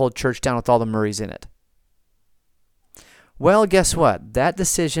burn the whole church down with all the Murrays in it. Well, guess what? That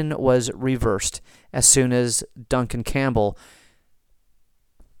decision was reversed as soon as Duncan Campbell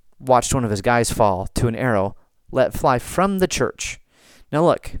watched one of his guys fall to an arrow let fly from the church. Now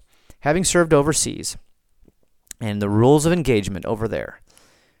look, having served overseas and the rules of engagement over there,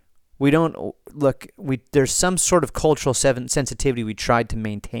 there's some sort of cultural sensitivity we tried to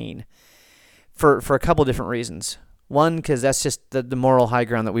maintain for a couple different reasons. One, because that's just the moral high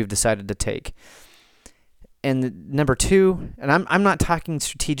ground that we've decided to take. And number two, and I'm not talking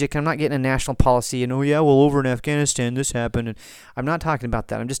strategic, I'm not getting a national policy and, over in Afghanistan this happened. And I'm not talking about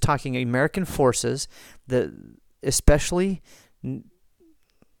that. I'm just talking American forces that, especially on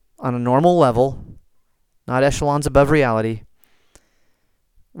a normal level, not echelons above reality,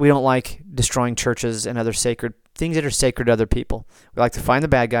 we don't like destroying churches and other sacred things that are sacred to other people. We like to find the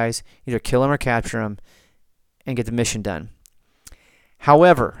bad guys, either kill them or capture them, and get the mission done.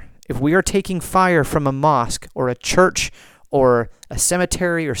 However, if we are taking fire from a mosque or a church or a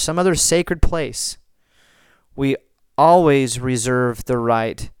cemetery or some other sacred place, we always reserve the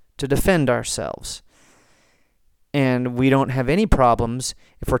right to defend ourselves. And we don't have any problems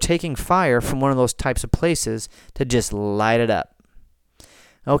if we're taking fire from one of those types of places to just light it up.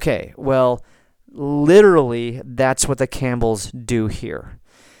 Okay, well, literally, that's what the Campbells do here.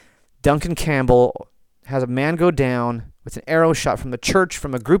 Duncan Campbell has a man go down with an arrow shot from the church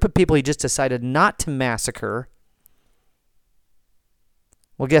from a group of people he just decided not to massacre.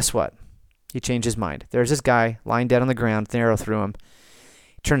 Well, guess what? He changed his mind. There's this guy lying dead on the ground with an arrow through him.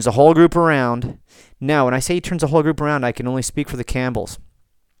 He turns the whole group around. Now, when I say he turns the whole group around, I can only speak for the Campbells.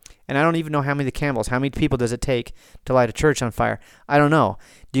 And I don't even know how many Campbells. How many people does it take to light a church on fire? I don't know.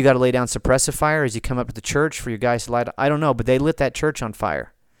 Do you got to lay down suppressive fire as you come up to the church for your guys to light? I don't know, but they lit that church on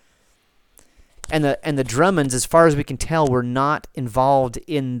fire. And the Drummonds, as far as we can tell, were not involved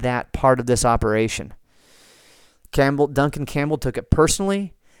in that part of this operation. Duncan Campbell took it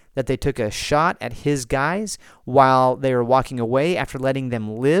personally that they took a shot at his guys while they were walking away after letting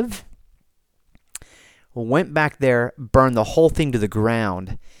them live. Went back there, burned the whole thing to the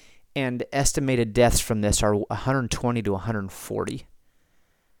ground, and estimated deaths from this are 120 to 140.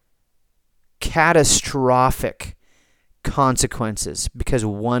 Catastrophic consequences because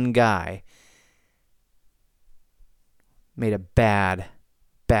one guy made a bad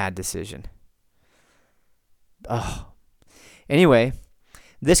decision. Oh. Anyway,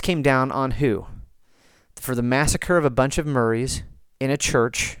 this came down on who? For the massacre of a bunch of Murrays in a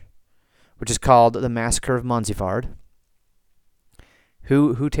church, which is called the Massacre of Monsivard.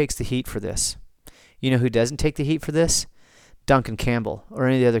 Who takes the heat for this? You know who doesn't take the heat for this? Duncan Campbell or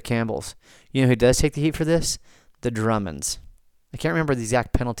any of the other Campbells. You know who does take the heat for this? The Drummonds. I can't remember what the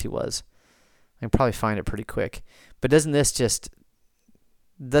exact penalty was. I can probably find it pretty quick. But isn't this just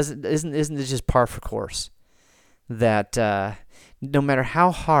par for course? That no matter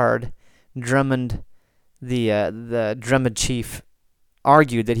how hard Drummond, the Drummond chief,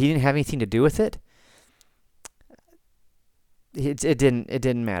 argued that he didn't have anything to do with it, it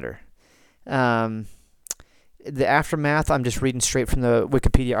didn't matter. The aftermath, I'm just reading straight from the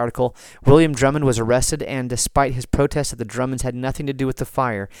Wikipedia article. William Drummond was arrested, and despite his protest that the Drummonds had nothing to do with the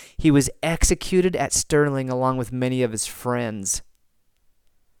fire, he was executed at Stirling along with many of his friends.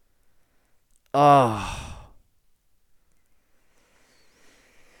 Oh.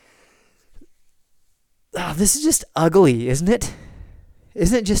 Oh, this is just ugly, isn't it?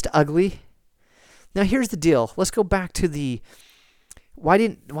 Isn't it just ugly? Now here's the deal. Let's go back to the why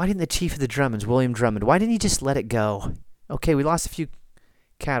didn't the chief of the Drummonds, William Drummond, why didn't he just let it go? Okay, we lost a few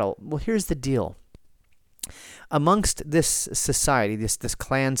cattle. Well, here's the deal. Amongst this society, this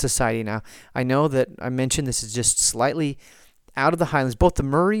clan society now, I know that I mentioned this is just slightly out of the Highlands. Both the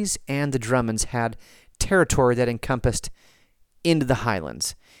Murrays and the Drummonds had territory that encompassed into the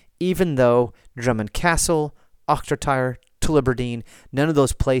Highlands. Even though Drummond Castle, Ochtertyre, Tullibardine, none of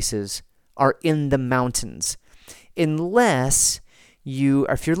those places are in the mountains. Unless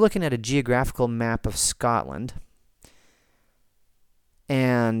if you're looking at a geographical map of Scotland,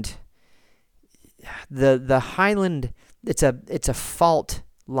 and the Highland, it's a fault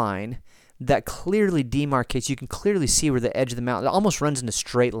line that clearly demarcates. You can clearly see where the edge of the mountain, it almost runs in a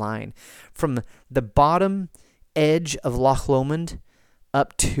straight line from the bottom edge of Loch Lomond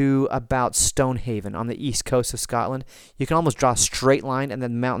up to about Stonehaven on the east coast of Scotland. You can almost draw a straight line, and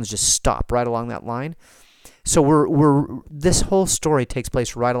then the mountains just stop right along that line. So this whole story takes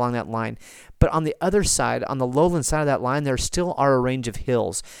place right along that line. But on the other side, on the lowland side of that line, there still are a range of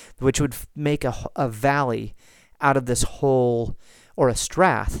hills, which would make a valley out of this whole, or a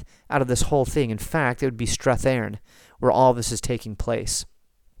strath out of this whole thing. In fact, it would be Strathearn, where all of this is taking place.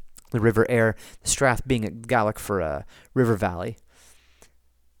 The River Aire, the strath being a Gaelic for a river valley.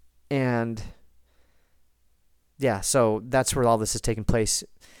 And yeah, so that's where all this is taking place.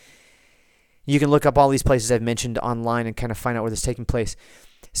 You can look up all these places I've mentioned online and kind of find out where this is taking place.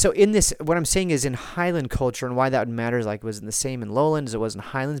 So in this, what I'm saying is in Highland culture, and why that would matter is like, was it the same in Lowlands as it was in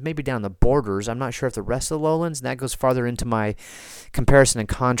Highlands? Maybe down the borders. I'm not sure if the rest of the Lowlands, and that goes farther into my comparison and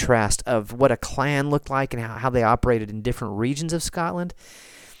contrast of what a clan looked like and how they operated in different regions of Scotland.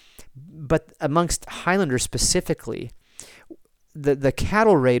 But amongst Highlanders specifically, the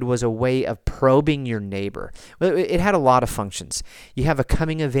cattle raid was a way of probing your neighbor. It had a lot of functions. You have a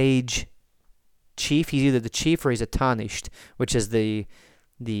coming-of-age chief. He's either the chief or he's a Taoiseach, which is the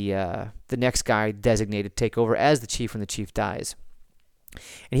next guy designated to take over as the chief when the chief dies.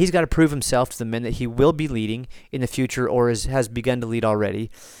 And he's got to prove himself to the men that he will be leading in the future or has begun to lead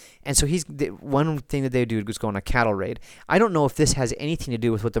already. And so one thing that they do was go on a cattle raid. I don't know if this has anything to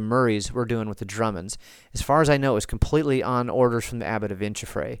do with what the Murrays were doing with the Drummonds. As far as I know, it was completely on orders from the Abbot of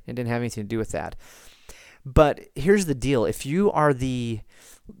Incheffray. It didn't have anything to do with that. But here's the deal. If you are the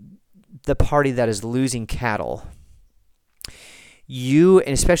party that is losing cattle, you,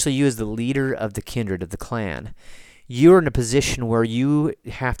 and especially you as the leader of the kindred, of the clan, you're in a position where you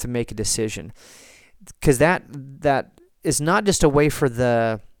have to make a decision. Because that is not just a way for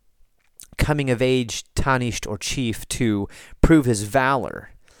the coming-of-age Taoiseach or chief to prove his valor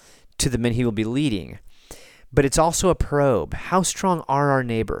to the men he will be leading, but it's also a probe. How strong are our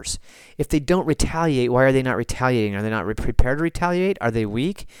neighbors? If they don't retaliate, why are they not retaliating? Are they not prepared to retaliate? Are they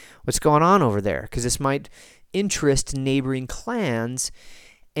weak? What's going on over there? Because this might interest neighboring clans,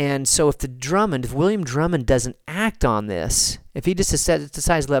 And so if William Drummond doesn't act on this, if he just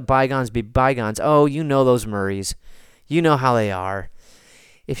decides to let bygones be bygones, oh, you know those Murrays, you know how they are.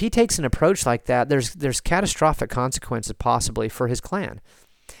 If he takes an approach like that, there's catastrophic consequences possibly for his clan.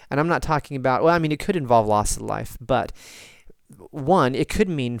 And I'm not talking about, well, I mean, it could involve loss of life, but one, it could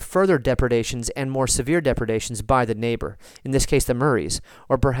mean further depredations and more severe depredations by the neighbor, in this case the Murrays,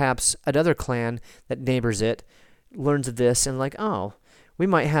 or perhaps another clan that neighbors it learns of this and like, oh, we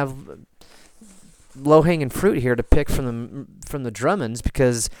might have low-hanging fruit here to pick from the Drummonds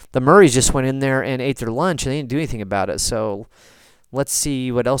because the Murrays just went in there and ate their lunch and they didn't do anything about it, so let's see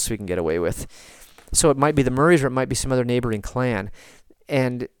what else we can get away with. So it might be the Murrays or it might be some other neighboring clan.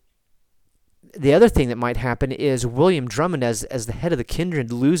 And the other thing that might happen is William Drummond, as the head of the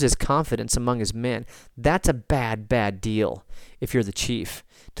kindred, loses confidence among his men. That's a bad, bad deal if you're the chief,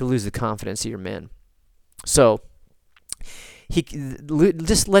 to lose the confidence of your men. So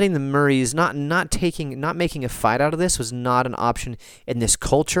just letting the Murrays, not making a fight out of this was not an option in this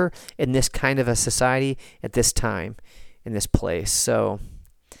culture, in this kind of a society, at this time, in this place. So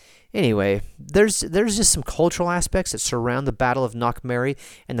anyway, there's just some cultural aspects that surround the Battle of Knockmerry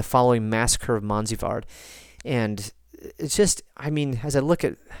and the following massacre of Monsivard. And it's just, I mean, as I look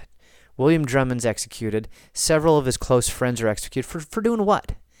at William Drummond's executed, several of his close friends are executed for doing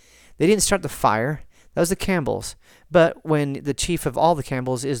what? They didn't start the fire. That was the Campbells. But when the chief of all the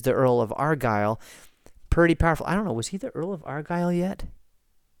Campbells is the Earl of Argyll, pretty powerful. I don't know, was he the Earl of Argyll yet?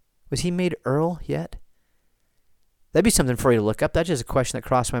 Was he made Earl yet? That'd be something for you to look up. That's just a question that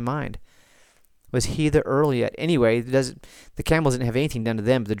crossed my mind. Was he the Earl yet? Anyway, the Campbells didn't have anything done to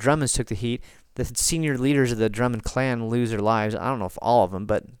them, but the Drummonds took the heat. The senior leaders of the Drummond clan lose their lives. I don't know if all of them,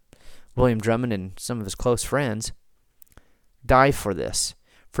 but William Drummond and some of his close friends die for this.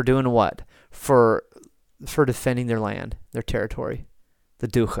 For doing what? For defending their land, their territory, the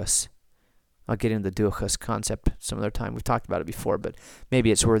Duchas. I'll get into the Duchas concept some other time. We've talked about it before, but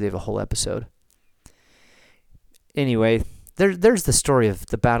maybe it's worthy of a whole episode. Anyway, there's the story of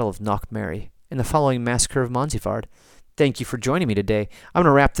the Battle of Knockmerry and the following massacre of Monsivard. Thank you for joining me today. I'm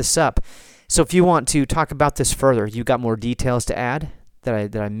going to wrap this up. So if you want to talk about this further, you got more details to add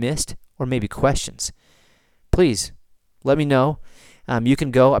that I missed, or maybe questions, please let me know. You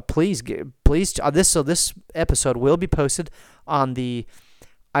can go, please. This episode will be posted on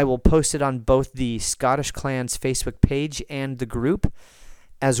I will post it on both the Scottish Clans Facebook page and the group,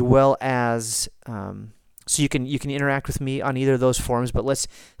 as well as, so you can interact with me on either of those forums. But let's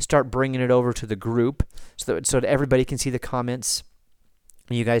start bringing it over to the group so that everybody can see the comments,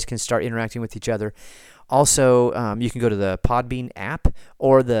 and you guys can start interacting with each other. Also, you can go to the Podbean app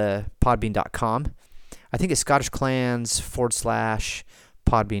or the podbean.com. I think it's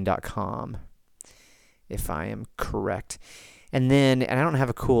scottishclans.com/podbean.com, if I am correct. And I don't have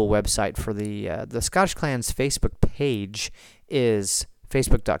a cool website for the Scottish Clans Facebook page is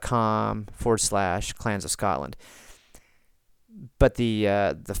facebook.com/Clans of Scotland. But the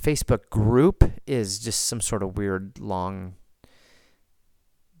Facebook group is just some sort of weird long,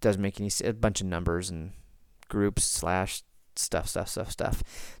 doesn't make a bunch of numbers and groups / stuff. So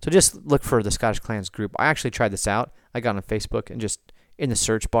just look for the Scottish Clans group. I actually tried this out. I got on Facebook and just in the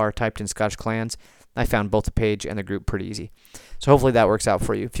search bar typed in Scottish Clans. I found both the page and the group pretty easy. So hopefully that works out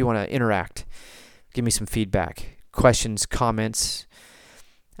for you. If you want to interact, give me some feedback, questions, comments.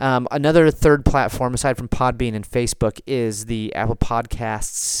 Another third platform aside from Podbean and Facebook is the Apple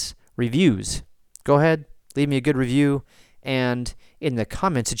Podcasts reviews. Go ahead, leave me a good review, and in the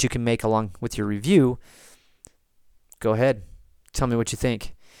comments that you can make along with your review, go ahead. Tell me what you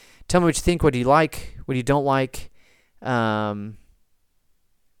think. Tell me what you think, what you like, what you don't like, what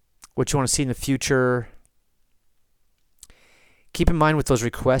you want to see in the future. Keep in mind with those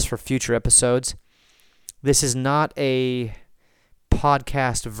requests for future episodes, this is not a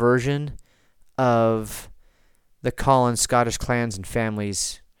podcast version of the Collins Scottish Clans and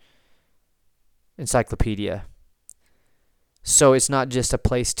Families Encyclopedia. So it's not just a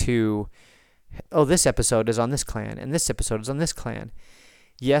place to, oh, this episode is on this clan, and this episode is on this clan.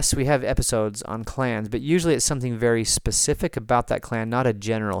 Yes, we have episodes on clans, but usually it's something very specific about that clan, not a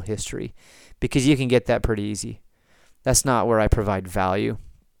general history, because you can get that pretty easy. That's not where I provide value.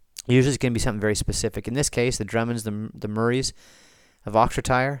 Usually it's going to be something very specific. In this case, the Drummonds, the Murrays of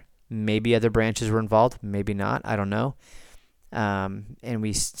Oxfordshire, maybe other branches were involved, maybe not, I don't know. And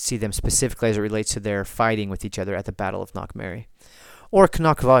we see them specifically as it relates to their fighting with each other at the Battle of Knockmerry, or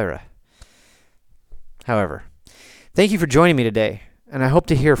Knockvira. However, thank you for joining me today, and I hope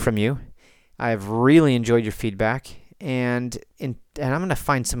to hear from you. I've really enjoyed your feedback, and I'm going to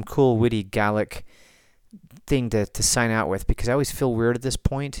find some cool, witty Gaelic thing to sign out with, because I always feel weird at this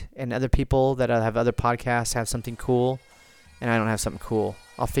point, and other people that have other podcasts have something cool, and I don't have something cool.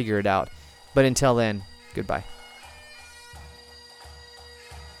 I'll figure it out. But until then, goodbye.